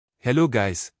Hello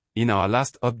guys, in our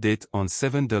last update on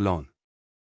 7 de Laan.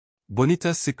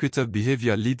 Bonita's secretive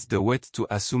behavior leads the wet to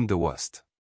assume the worst.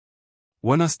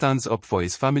 Warner stands up for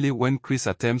his family when Chris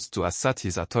attempts to assert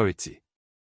his authority.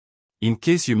 In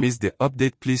case you missed the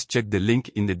update, please check the link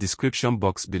in the description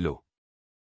box below.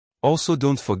 Also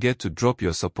don't forget to drop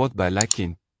your support by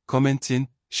liking, commenting,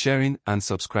 sharing and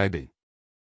subscribing.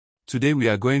 Today we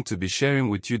are going to be sharing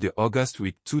with you the August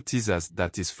week 2 teasers,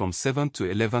 that is from 7th to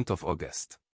 11th of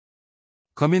August.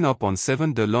 Coming up on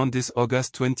 7 de Laan this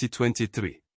August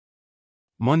 2023.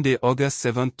 Monday, August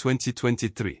 7,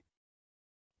 2023.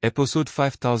 Episode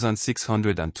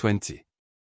 5620.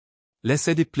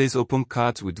 Lesedi plays open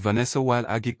cards with Vanessa while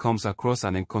Aggie comes across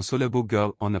an inconsolable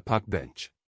girl on a park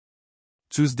bench.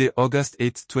 Tuesday, August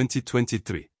 8,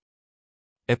 2023.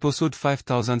 Episode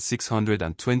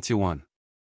 5621.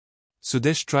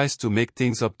 Sudesh tries to make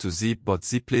things up to Z, but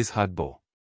Z plays hardball.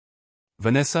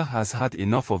 Vanessa has had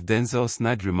enough of Denzel's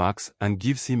snide remarks and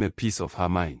gives him a piece of her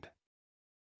mind.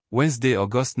 Wednesday,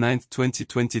 August 9,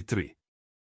 2023.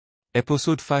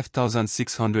 Episode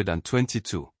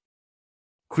 5622.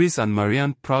 Chris and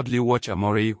Marianne proudly watch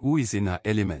Amore, who is in her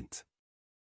element.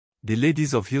 The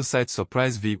ladies of Hillside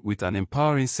surprise V with an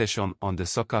empowering session on the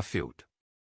soccer field.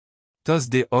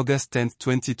 Thursday, August 10,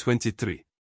 2023.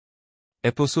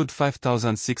 Episode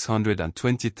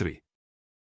 5623.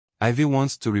 Ivy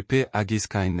wants to repay Aggie's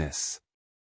kindness.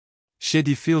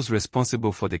 Shady feels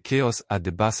responsible for the chaos at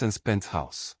the Basson's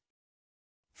penthouse.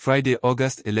 Friday,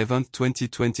 August 11,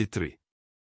 2023.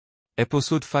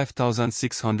 Episode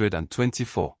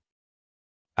 5624.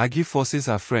 Aggie forces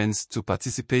her friends to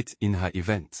participate in her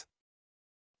event.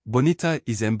 Bonita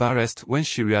is embarrassed when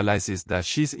she realizes that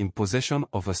she's in possession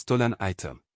of a stolen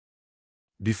item.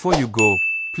 Before you go,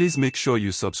 please make sure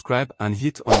you subscribe and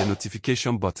hit on the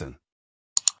notification button.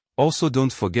 Also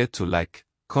don't forget to like,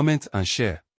 comment and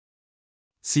share.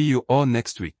 See you all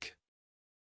next week.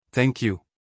 Thank you.